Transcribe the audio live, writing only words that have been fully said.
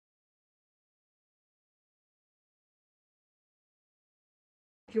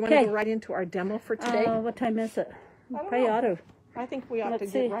Do you want to go right into our demo for today? What time is it? Probably ought to. I think we ought to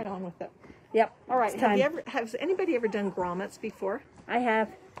get right on with it. Yep. All right. Has anybody ever done grommets before? I have.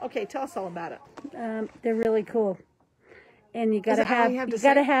 Okay, tell us all about it. They're really cool, and you gotta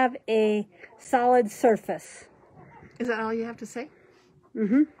have a solid surface. Is that all you have to say?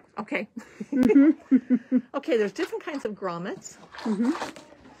 Mm-hmm. Okay. Mm-hmm. Okay. There's different kinds of grommets. Mm-hmm.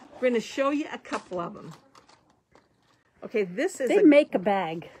 We're going to show you a couple of them. Okay, this is. They make a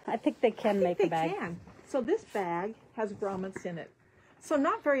bag. I think they can make a bag. They can. So this bag has grommets in it. So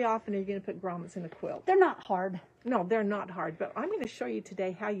not very often are you going to put grommets in a quilt. They're not hard. No, they're not hard, but I'm going to show you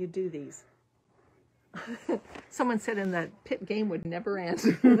today how you do these. Someone said in the pit game would never end.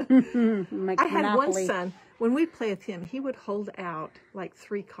 I had one son, when we'd play with him, he would hold out like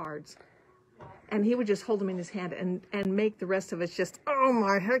 3 cards. And he would just hold them in his hand and make the rest of us just, oh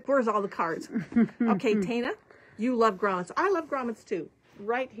my heck, where's all the cards? Okay, Tana, you love grommets. I love grommets too.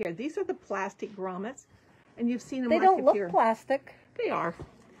 Right here. These are the plastic grommets. And you've seen them. They don't look plastic. They are.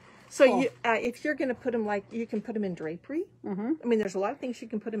 So if you're going to put them you can put them in drapery. Mm-hmm. I mean, there's a lot of things you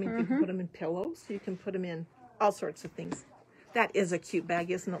can put them in. Mm-hmm. You can put them in pillows. You can put them in all sorts of things. That is a cute bag,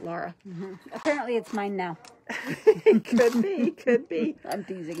 isn't it, Laura? Mm-hmm. Apparently it's mine now. Could be. Could be. I'm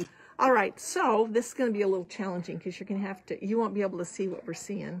teasing. All right. So this is going to be a little challenging because you're going to have to, you won't be able to see what we're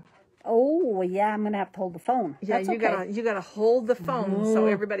seeing. Oh, yeah, I'm going to have to hold the phone. Yeah, That's you gotta hold the phone. So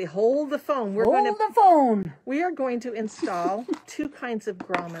everybody hold the phone. Hold the phone. We are going to install 2 kinds of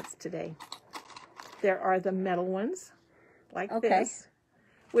grommets today. There are the metal ones, like this,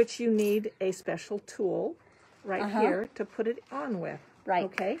 which you need a special tool right here to put it on with. Right.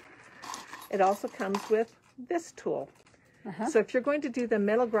 Okay. It also comes with this tool. So if you're going to do the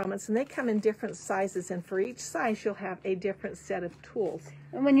metal grommets, and they come in different sizes, and for each size you'll have a different set of tools.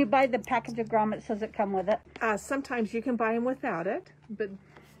 And when you buy the package of grommets, does it come with it? Sometimes you can buy them without it,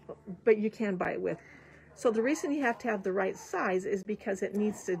 but you can buy it with. So the reason you have to have the right size is because it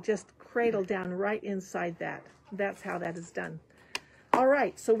needs to just cradle down right inside that. That's how that is done. All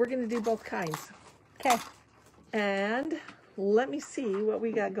right, so we're going to do both kinds. Okay. And let me see what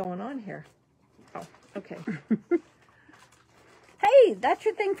we got going on here. Oh, okay. Hey, that's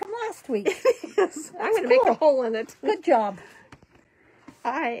your thing from last week. Yes, I'm going to make a hole in it. Good job.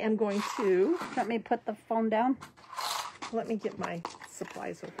 I am going to... Let me put the phone down. Let me get my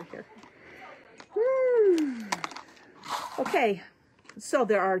supplies over here. Hmm. Okay, so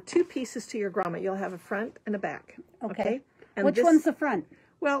there are 2 pieces to your grommet. You'll have a front and a back. Okay. And which one's the front?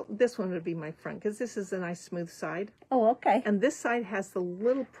 Well, this one would be my front because this is a nice smooth side. Oh, okay. And this side has the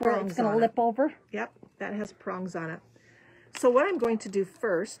little prongs on it. It's going to lip over? Yep, that has prongs on it. So what I'm going to do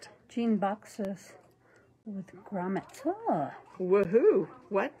first... Jean boxes with grommets. Oh. Woohoo!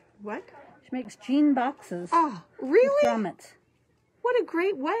 What? She makes jean boxes. Oh, really? With grommets. What a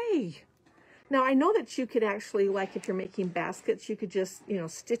great way! Now, I know that you could actually, like if you're making baskets, you could just,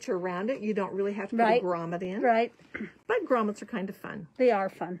 stitch around it. You don't really have to put a grommet in. Right. But grommets are kind of fun. They are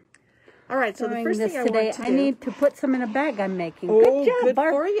fun. All right, so the first thing I want to do... I need to put some in a bag I'm making. Oh, good job,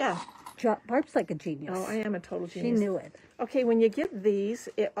 Barb. For you. Barb's like a genius. Oh, I am a total genius. She knew it. Okay, when you get these,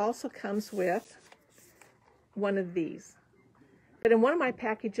 it also comes with one of these. But in one of my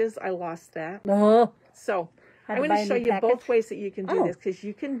packages, I lost that. Oh. So I'm going to show you both ways that you can do this, because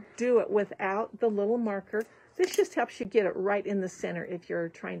you can do it without the little marker. This just helps you get it right in the center if you're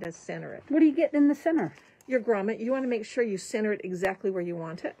trying to center it. What are you getting in the center? Your grommet. You want to make sure you center it exactly where you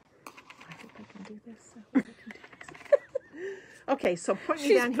want it. I think I can do this. Okay, so point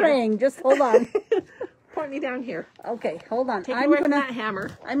me down here. She's praying. Just hold on. Point me down here. Okay, hold on. Take away from that hammer.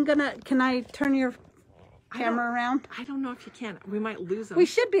 Can I turn your camera around? I don't know if you can. We might lose them. We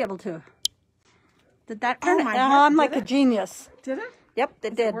should be able to. Did that turn it? I'm like a genius. Did it? Yep,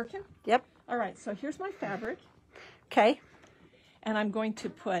 it did. Is it working? Yep. All right, so here's my fabric. Okay. And I'm going to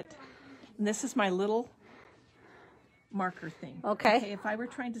put, and this is my little marker thing. Okay. If I were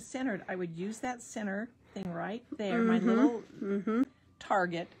trying to center it, I would use that center thing right there, my little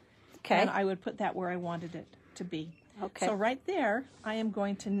target. Okay. And I would put that where I wanted it to be. Okay. So right there, I am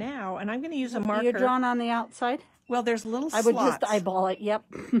going to now, and I'm going to use a marker. You're drawn on the outside? Well, there's little slots. I would just eyeball it, yep.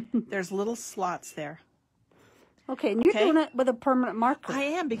 There's little slots there. Okay, and you're doing it with a permanent marker. I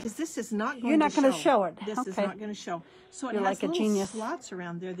am, because this is not going to show. You're not going to show it. This is not going to show. So it You're has like a little genius. slots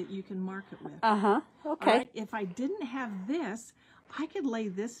around there that you can mark it with. Uh-huh, okay. Right? If I didn't have this, I could lay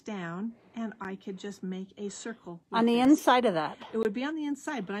this down and I could just make a circle. On the inside of that? It would be on the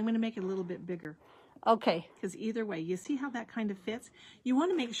inside, but I'm going to make it a little bit bigger. Okay. Because either way, you see how that kind of fits? You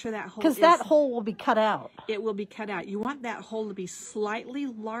want to make sure that hole Because that hole will be cut out. It will be cut out. You want that hole to be slightly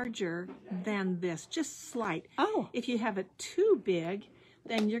larger than this, just slight. Oh. If you have it too big,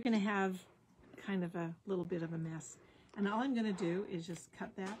 then you're going to have kind of a little bit of a mess. And all I'm going to do is just cut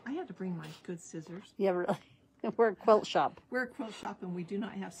that. I had to bring my good scissors. Yeah, really. We're a quilt shop. We're a quilt shop, and we do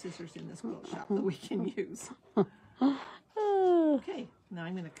not have scissors in this quilt shop that we can use. Okay, now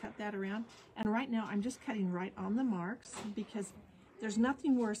I'm going to cut that around. And right now, I'm just cutting right on the marks because there's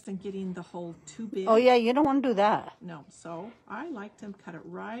nothing worse than getting the hole too big. Oh, yeah, you don't want to do that. No, so I like to cut it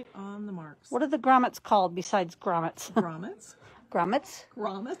right on the marks. What are the grommets called besides grommets? Grommets. Grommets?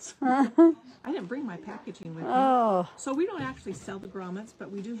 Grommets. I didn't bring my packaging with me. Oh. So we don't actually sell the grommets, but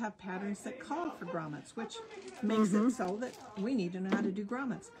we do have patterns that call for grommets, which makes it so that we need to know how to do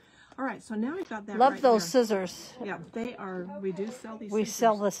grommets. All right, so now I've got that Love right those there. scissors. Yeah, they are, we do sell these We scissors.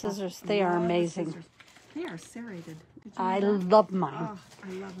 sell the scissors. They are amazing. They are serrated. Did you I know that? love mine. Oh,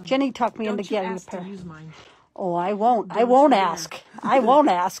 I love them. Jenny talked me Don't into you getting a ask to pair. use mine. Oh, I won't. I Don't won't you ask. dare. I won't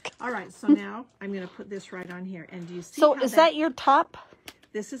ask. All right, so now I'm going to put this right on here. And do you see So how is that your top?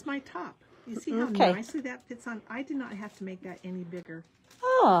 This is my top. You see how Okay. nicely that fits on? I did not have to make that any bigger.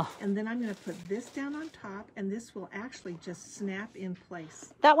 Oh, And then I'm going to put this down on top, and this will actually just snap in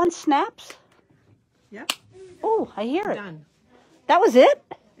place. that one snaps? Yep, Oh, I hear it. done. That was it?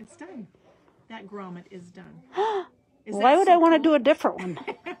 It's done. That grommet is done. Is Why that would so I want to cool? do a different one?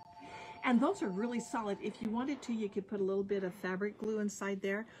 And those are really solid. If you wanted to, you could put a little bit of fabric glue inside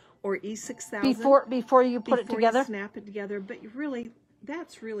there, or E6000 Before you put it before together? you snap it together. But you really,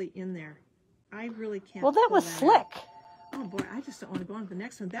 that's really in there. I really can't. Well, that pull was out. slick. Oh boy, I just don't want to go on to the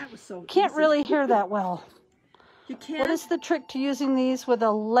next one. That was so Can't easy. really hear that well. You can't. What is the trick to using these with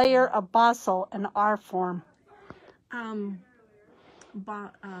a layer of basil in R form?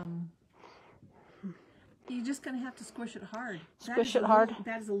 You're just going to have to squish it hard. Squish it hard?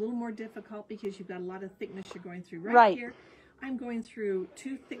 That is a little more difficult because you've got a lot of thickness you're going through. Right. Here, I'm going through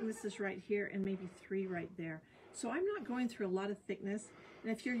 2 thicknesses right here and maybe 3 right there. So I'm not going through a lot of thickness.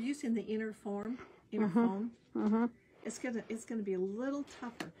 And if you're using the inner foam, it's gonna be a little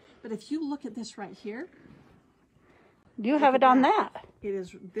tougher. But if you look at this right here, Do you have it on that?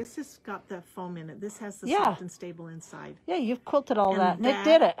 this has got the foam in it. This has the Yeah. soft and stable inside. Yeah, you've quilted all that, and it that-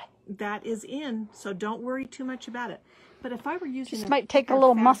 did it. That is in, so don't worry too much about it. But if I were using Just a might take a thicker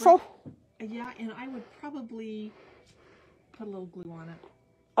little fabric- muscle. Yeah, and I would probably put a little glue on it.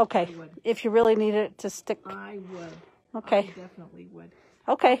 Okay, I would. if you really need it to stick. I would. Okay. I definitely would.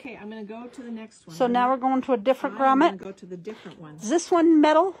 Okay, Okay, I'm going to go to the next one. so now we're going to a different I'm going grommet. to go to the different one. Is this one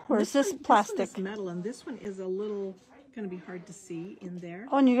metal or is this one- plastic? This one is metal, and this one is a little going to be hard to see in there.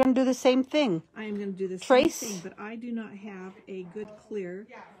 Oh, and you're going to do the same thing. I am going to do the Trace? same thing, but I do not have a good clear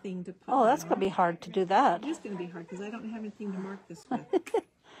thing to put Oh, that's that going to be hard to do that. on. It is going to be hard because I don't have anything to mark this with.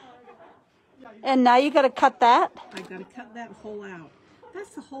 And now you got to cut that. I've got to cut that hole out.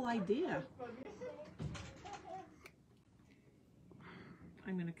 That's the whole idea.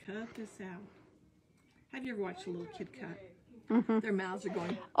 I'm going to cut this out. Have you ever watched a little kid cut? Their mouths are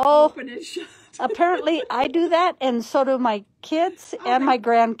going Oh. open and shut. Apparently, I do that, and so do my kids and my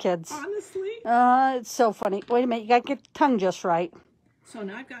grandkids. Honestly. It's so funny. Wait a minute, you got to get the tongue just right. So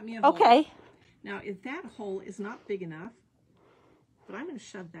now I've got me a hole. Okay. Now, if that hole is not big enough, but I'm going to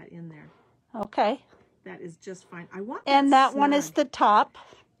shove that in there. Okay. That is just fine. I want And that one is snug. the top.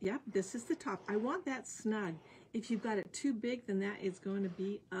 Yep, this is the top. I want that snug. If you've got it too big, then that is going to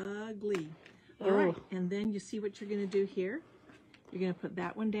be ugly. All right, and then you see what you're going to do here. You're going to put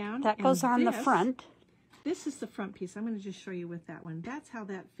that one down. That and goes on the this- front. This is the front piece. I'm going to just show you with that one. That's how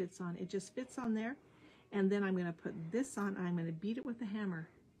that fits on. It just fits on there. And then I'm going to put this on. I'm going to beat it with a hammer.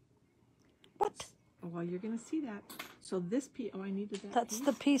 What? Oh, well, you're going to see that. So this piece, oh, I needed that That's piece.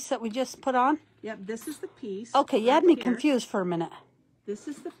 the piece that we just put on? Yep, this is the piece. Okay, you right had me here. confused for a minute. This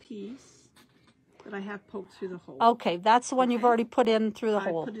is the piece that I have poked through the hole. Okay, that's the one you've already put in through the I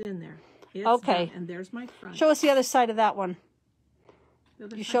hole. put it in there. It's Okay. done, and there's my front. Show us the other side of that one. The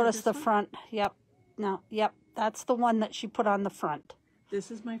other You side showed of us this the one? front. Yep. No, yep. That's the one that she put on the front. This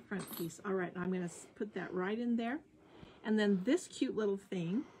is my front piece. All right, I'm going to put that right in there. And then this cute little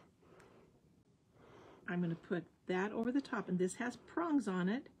thing, I'm going to put that over the top. And this has prongs on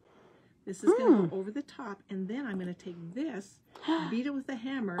it. This is going to go over the top. And then I'm going to take this, beat it with a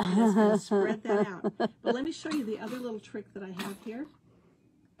hammer, and it's going to spread that out. But let me show you the other little trick that I have here.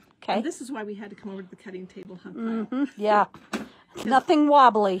 Okay. And this is why we had to come over to the cutting table, huh, Kyle? Yeah. Nothing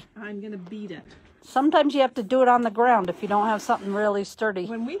wobbly. I'm going to beat it. Sometimes you have to do it on the ground if you don't have something really sturdy.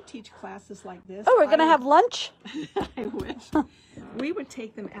 When we teach classes like this, Oh, we're going to have lunch? I wish. We would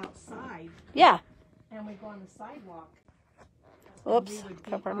take them outside. Yeah. And we go on the sidewalk. Oops. We would be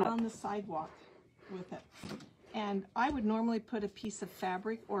Covering up. on the sidewalk with it. And I would normally put a piece of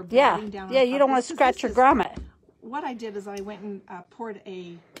fabric or Yeah. batting down on Yeah, you top. don't want to scratch your grommet. what I did is I went and poured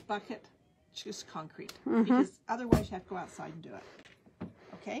a bucket just concrete, because otherwise you have to go outside and do it.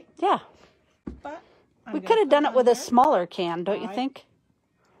 Okay? Yeah. But we could have done it with a smaller can, don't you think?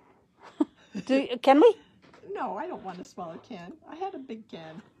 Can we? No, I don't want a smaller can. I had a big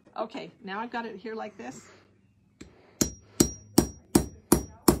can. Okay, now I've got it here like this.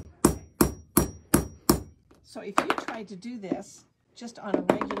 So if you try to do this just on a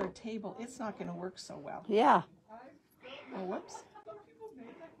regular table, it's not going to work so well. Yeah. Oh, whoops.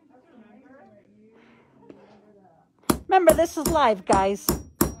 Remember, this is live, guys.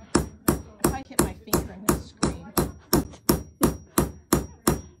 If I hit my finger in the screen.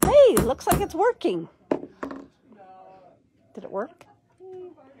 Hey, looks like it's working. Did it work?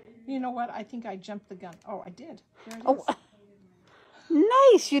 You know what? I think I jumped the gun. Oh, I did. There it is. Oh,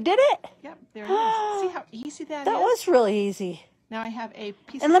 nice. You did it? Yep, there it is. See how easy that is? That was really easy. Now I have a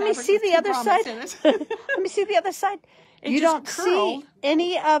piece and of let me see the other side. Let me see the other side. You don't see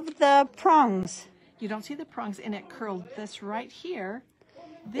any of the prongs. You don't see the prongs, and it curled this right here.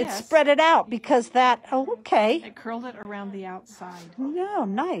 It spread it out because that, okay. It curled it around the outside. Oh,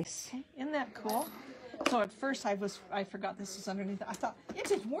 nice. Okay. Isn't that cool? So at first I forgot this was underneath. I thought, it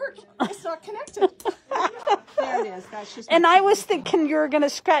didn't work. It's not connected. There it is. That's just. And I was thinking you were going to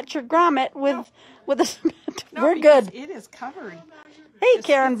scratch your grommet with a cement. No, we're good. It is covered. Hey, just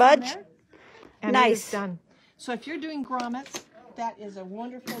Karen Budge. And nice. It is done. So if you're doing grommets, that is a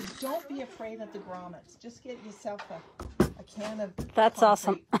wonderful. Don't be afraid of the grommets. Just get yourself a can of. That's concrete.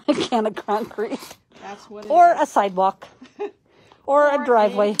 awesome. A can of concrete. That's what. Or a sidewalk. or a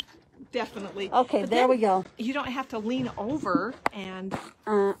driveway. Definitely. Okay, there we go. You don't have to lean over and...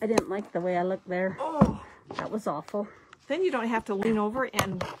 I didn't like the way I looked there. Oh. That was awful. Then you don't have to lean over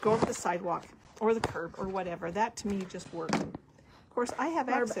and go over the sidewalk or the curb or whatever. That, to me, just worked. Of course, I have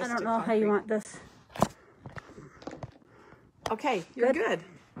Barb, access to I don't know how you want this. Okay, you're good.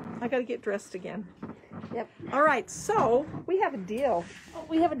 I got to get dressed again. Yep. All right, so we have a deal. Oh,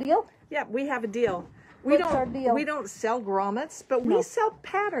 we have a deal? Yeah, we have a deal. What's our deal? We don't sell grommets, but we sell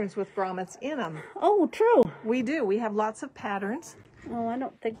patterns with grommets in them. Oh, true. We do. We have lots of patterns. Oh, I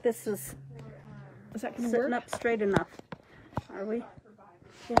don't think this is that going to sitting work? up straight enough. Are we?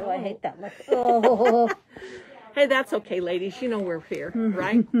 Oh, I hate that look. Oh. Hey, that's okay, ladies. You know we're here,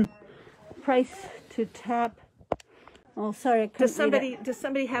 right? Price to tap. Oh, sorry. I Does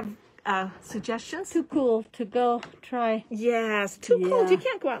somebody have suggestions? Too cool to go try. Yes, too cold. You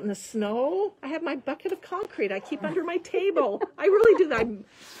can't go out in the snow. I have my bucket of concrete I keep under my table. I really do.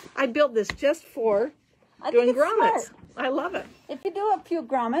 I built this just for doing grommets. Smart. I love it. If you do a few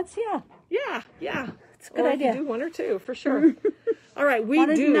grommets, yeah. It's a good idea. If you do one or two, for sure. All right, we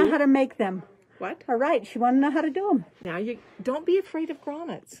wanted to know how to make them. What? All right, she wanted to know how to do them. Now, you don't be afraid of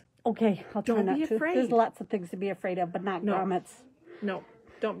grommets. Okay, I'll try not to. Don't be afraid. There's lots of things to be afraid of, but not grommets. No,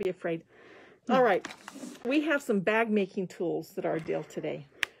 don't be afraid. All right, we have some bag making tools that are a deal today.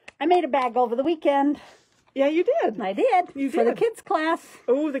 I made a bag over the weekend. Yeah, you did. I did. You did. For the kids' class.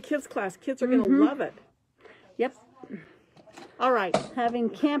 Oh, the kids' class. Kids are going to love it. Yep. All right.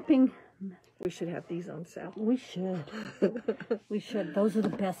 Having camping. We should have these on sale. We should. We should. Those are the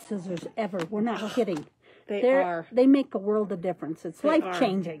best scissors ever. We're not kidding. They are. They make a world of difference. It's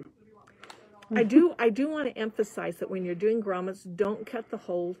life-changing. I do want to emphasize that when you're doing grommets, don't cut the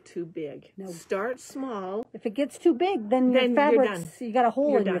hole too big. No. Start small. If it gets too big, then your fabric, you got a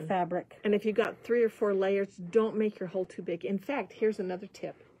hole in your fabric. And if you got 3 or 4 layers, don't make your hole too big. In fact, here's another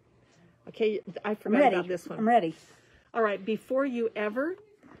tip. Okay, I forgot about this one. I'm ready. All right, before you ever,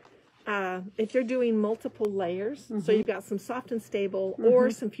 if you're doing multiple layers, so you've got some soft and stable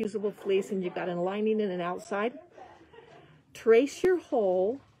or some fusible fleece, and you've got a lining and an outside, trace your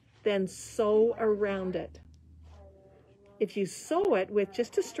hole, then sew around it. If you sew it with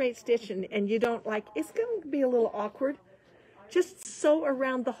just a straight stitch and you don't it's going to be a little awkward, just sew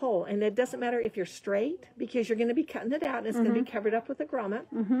around the hole. And it doesn't matter if you're straight, because you're going to be cutting it out and it's going to be covered up with a grommet.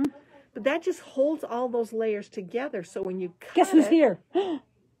 But that just holds all those layers together. So when you cut Guess who's here?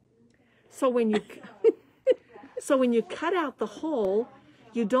 So when you cut out the hole,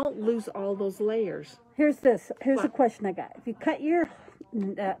 you don't lose all those layers. Here's a question I got. If you cut your...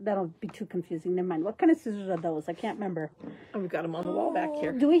 that'll be too confusing. Never mind. What kind of scissors are those? I can't remember. Oh, we've got them on the wall back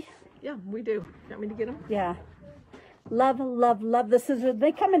here. Do we? Yeah, we do. You want me to get them? Yeah. Love, love, love the scissors.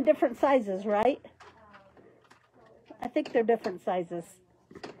 They come in different sizes, right? I think they're different sizes.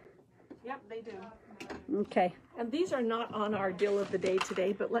 Yep, they do. Okay. And these are not on our deal of the day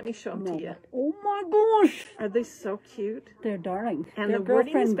today, but let me show them to you. Oh my gosh. Are they so cute? They're darling. And they're the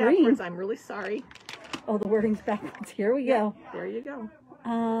wording is backwards. green. I'm really sorry. Oh, the wording's backwards. Here we go. There you go.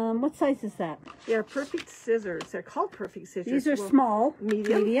 What size is that? They're perfect scissors. They're called perfect scissors. These are small,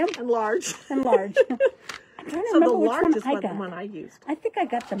 medium, and large. And large. I'm trying to So the remember which large one is I the got. one I used. I think I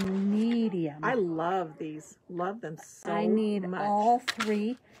got the medium. I love these. Love them so much. I need all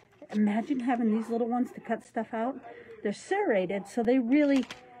three. Imagine having these little ones to cut stuff out. They're serrated, so they really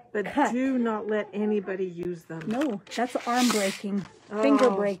cut. Do not let anybody use them. No, that's arm breaking,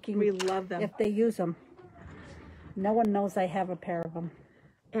 finger breaking. We love them. If they use them. No one knows I have a pair of them.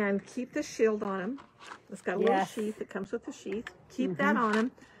 And keep the shield on them. It's got a little sheath. It comes with the sheath. Keep that on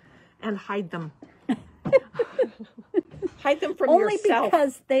them and hide them. Hide them from yourself. Only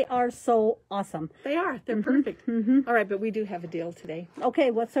because they are so awesome. They are. They're perfect. All right, but we do have a deal today.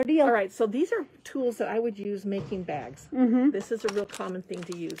 Okay, what's our deal? All right, so these are tools that I would use making bags. This is a real common thing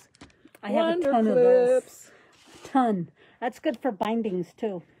to use. I have a ton of those. Ton. That's good for bindings,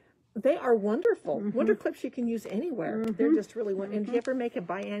 too. They are wonderful. Wonder clips you can use anywhere. They're just really wonderful. And if you ever make a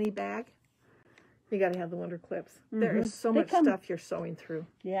By Annie bag, you got to have the wonder clips. There is so much stuff you're sewing through.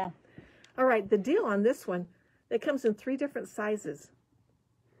 Yeah. All right, the deal on this one, it comes in 3 different sizes.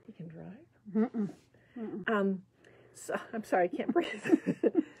 You can drive? So, I'm sorry, I can't breathe.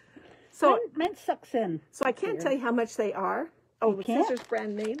 So mine sucks in. So I can't tell you how much they are. Oh, the scissors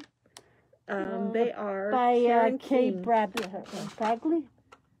brand name. They are by K. Bradley.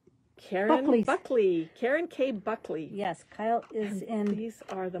 Karen Buckley. Karen K. Buckley. Yes, Kyle is in. These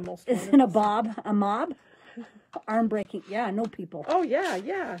are the most. Is in a mob. Arm breaking. Yeah, I know people. Oh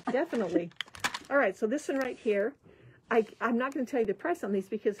yeah, definitely. All right, so this one right here, I'm not going to tell you the price on these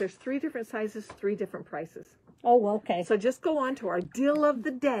because there's 3 different sizes, 3 different prices. Oh, okay. So just go on to our deal of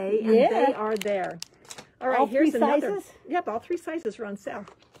the day, and they are there. All right, here's another. Sizes? Yep, all 3 sizes are on sale.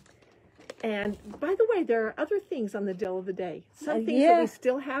 And by the way, there are other things on the deal of the day. Some things that we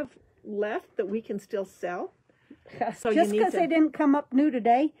still have left that we can still sell. So just because they didn't come up new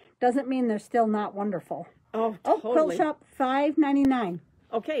today doesn't mean they're still not wonderful. Oh, totally. Quilt Shop, $5.99.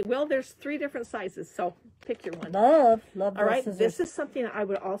 Okay, well, there's 3 different sizes, so pick your one. Love All right, scissors. This is something I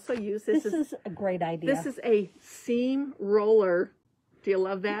would also use. This is a great idea. This is a seam roller. Do you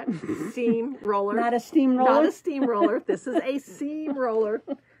love that? Seam roller. Not a steamroller? Not a steamroller. This is a seam roller.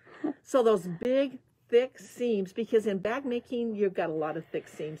 So those big, thick seams, because in bag making, you've got a lot of thick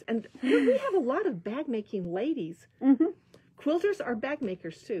seams. And we have a lot of bag making ladies. Quilters are bag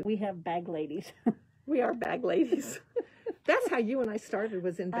makers, too. We have bag ladies. We are bag ladies. That's how you and I started,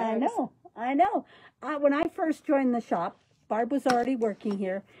 was in bags. I know. When I first joined the shop, Barb was already working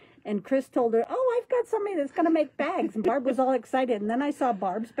here, and Kris told her, "Oh, I've got somebody that's going to make bags." And Barb was all excited. And then I saw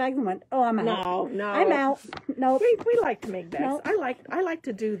Barb's bags and went, "Oh, I'm out." No. I'm out. No. We like to make bags. Nope. I like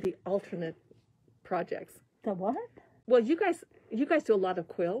to do the alternate projects. The what? Well, you guys do a lot of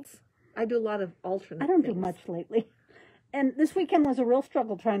quilts. I do a lot of alternate. I don't do much lately. And this weekend was a real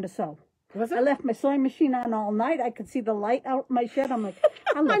struggle trying to sew. Was it? I left my sewing machine on all night. I could see the light out in my shed. I'm like,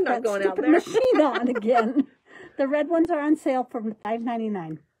 I'm not going out there. Machine on again. The red ones are on sale for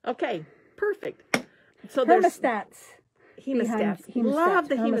 $5.99. Okay, perfect. So Hemostats. Hemostats. Love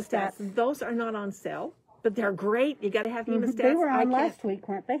the hemostats. Those are not on sale, but they're great. You got to have hemostats. They were on last week,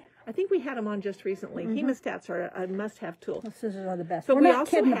 weren't they? I think we had them on just recently. Hemostats are a must-have tool. The scissors are the best. So we're not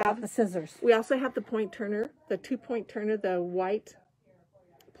kidding about the scissors. We also have the point turner, the 2-point turner, the white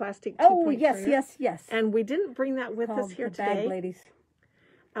plastic 2-point turner. Yes. And we didn't bring that with us here today. Bag ladies.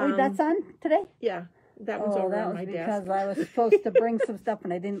 Wait, that's on today? Yeah, that one's over on my desk. Because I was supposed to bring some stuff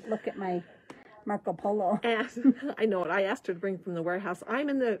and I didn't look at my Marco Polo. I know it. I asked her to bring from the warehouse. I'm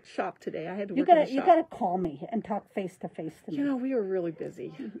in the shop today. I had to work in the shop. You got to call me and talk face to face to me. You know, we were really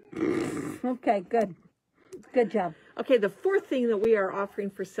busy. Okay, good. Good job. Okay, the 4th thing that we are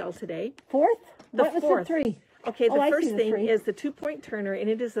offering for sale today. 4th? What was the 3? Okay, the first thing is the 2-point turner, and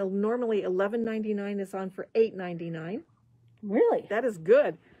it is normally $11.99. Is on for $8.99. Really? That is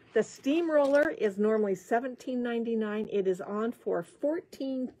good. The steamroller is normally $17.99. It is on for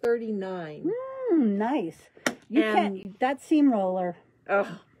 $14.39. Nice. That seam roller.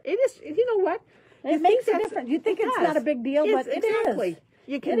 Oh, it is. You know what? It makes a difference. You think it's not a big deal, but it is. Exactly.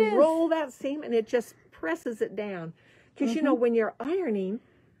 You can roll that seam, and it just presses it down. Because you know when you're ironing.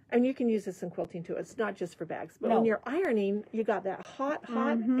 And you can use this in quilting too. It's not just for bags. But when you're ironing, you got that hot,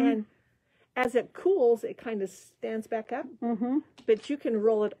 and as it cools, it kind of stands back up. But you can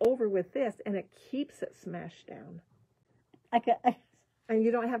roll it over with this, and it keeps it smashed down. And you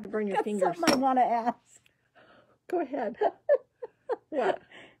don't have to burn your fingers. Something I want to ask. Go ahead. What?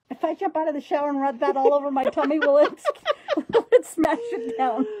 If I jump out of the shower and rub that all over my tummy, will it smash it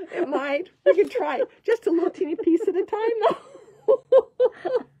down? It might. You can try it. Just a little teeny piece at a time, though.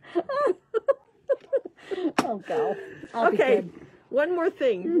 Oh, go. I'll okay. One more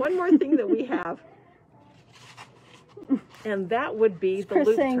thing that we have. And that would be the Kris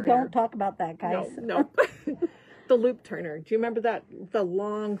loop saying, turner. don't talk about that, guys. No. The loop turner. Do you remember that? The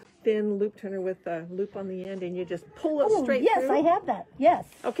long, thin loop turner with the loop on the end, and you just pull it straight yes, through? I have that. Yes.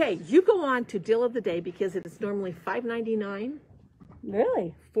 Okay, you go on to Deal of the Day because it is normally $5.99.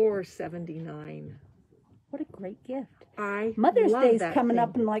 Really? $4.79. What a great gift. Mother's Day is coming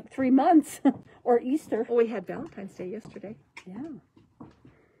up in like 3 months. Or Easter. Oh, we had Valentine's Day yesterday. Yeah.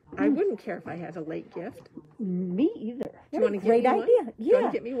 I wouldn't care if I had a late gift. Me either. Do you want to great get me idea. one? Yeah. Do you want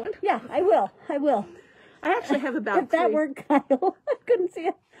to get me one? Yeah, I will. I actually have about If that worked, Kyle. I couldn't see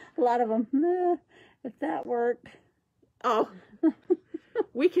a lot of them. If that worked. Oh,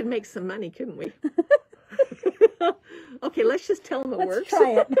 we could make some money, couldn't we? Okay, let's just tell them it works. Let's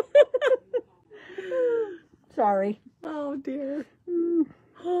try it. Sorry. Oh, dear.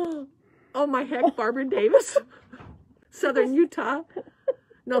 Oh, my heck, Barbara Davis. Southern Utah.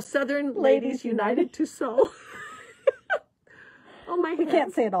 No, Southern Ladies United to Sew. Oh, my heck. We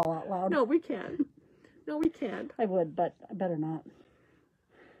can't say it all out loud. No, we can't. No, we can't. I would, but I better not.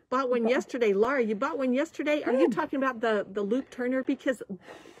 Bought one yesterday. Laura, you bought one yesterday? Are you talking about the loop turner? Because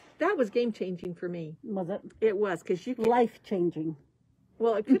that was game-changing for me. Was it? It was, because you could... Life-changing.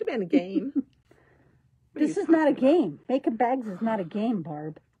 Well, it could have been a game. This is not a game. Making bags is not a game,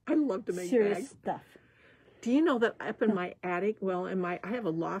 Barb. I love to make Serious bags. stuff. Do you know that up in my attic, I have a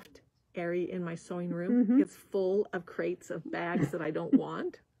loft area in my sewing room. It's full of crates of bags that I don't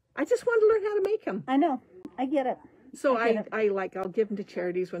want. I just want to learn how to make them. I know. I get it. So I'll give them to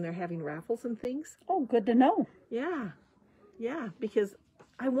charities when they're having raffles and things. Oh, good to know. Yeah, because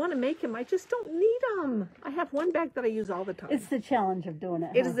I want to make them. I just don't need them. I have one bag that I use all the time. It's the challenge of doing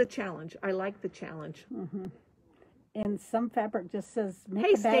it. It is a challenge. I like the challenge. And some fabric just says, make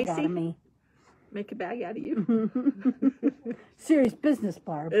Hey, a bag Stacy. out of me. Make a bag out of you. Serious business,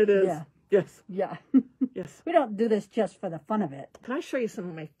 Barb. It is. Yeah. Yes. Yeah. Yes. We don't do this just for the fun of it. Can I show you some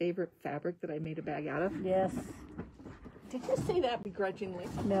of my favorite fabric that I made a bag out of? Yes. Did you say that begrudgingly?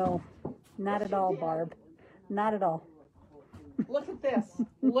 No. Not at all, Barb. Not at all. Look at this.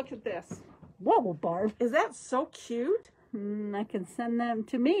 Look at this. Whoa, Barb. Is that so cute? I can send them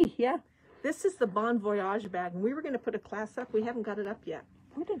to me. Yeah. This is the Bon Voyage bag, and we were going to put a class up. We haven't got it up yet.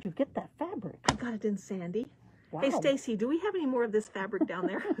 Where did you get that fabric? I got it in Sandy. Wow. Hey, Stacy, do we have any more of this fabric down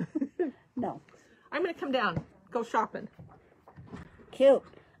there? No. I'm going to come down. Go shopping. Cute.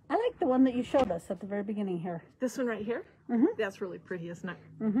 I like the one that you showed us at the very beginning here. This one right here? That's really pretty, isn't it?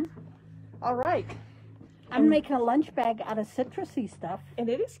 All right. I'm making a lunch bag out of citrusy stuff. And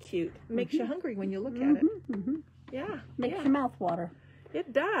it is cute. It makes you hungry when you look at it. Yeah. Makes your mouth water.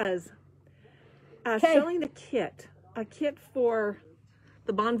 It does. Selling a kit for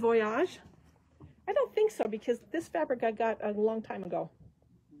the Bon Voyage. I don't think so, because this fabric I got a long time ago.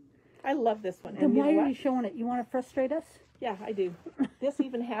 I love this one. Then and why are you showing it? You want to frustrate us? Yeah, I do. This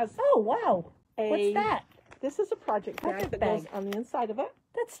even has Oh, wow. What's that? This is a project bag that goes on the inside of it.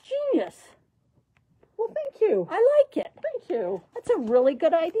 That's genius. Well, thank you. I like it. Thank you. That's a really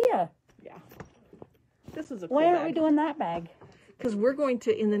good idea. Yeah. This is a cool Why aren't bag. we doing that bag? Because we're going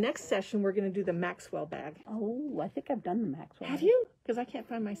to, in the next session, we're going to do the Maxwell bag. Oh, I think I've done the Maxwell. Have you? Because I can't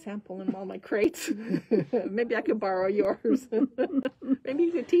find my sample in all my crates. Maybe I could borrow yours. Maybe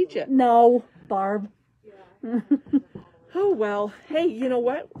you could teach it. No, Barb. Oh, well. Hey, you know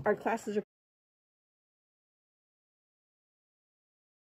what? Our classes are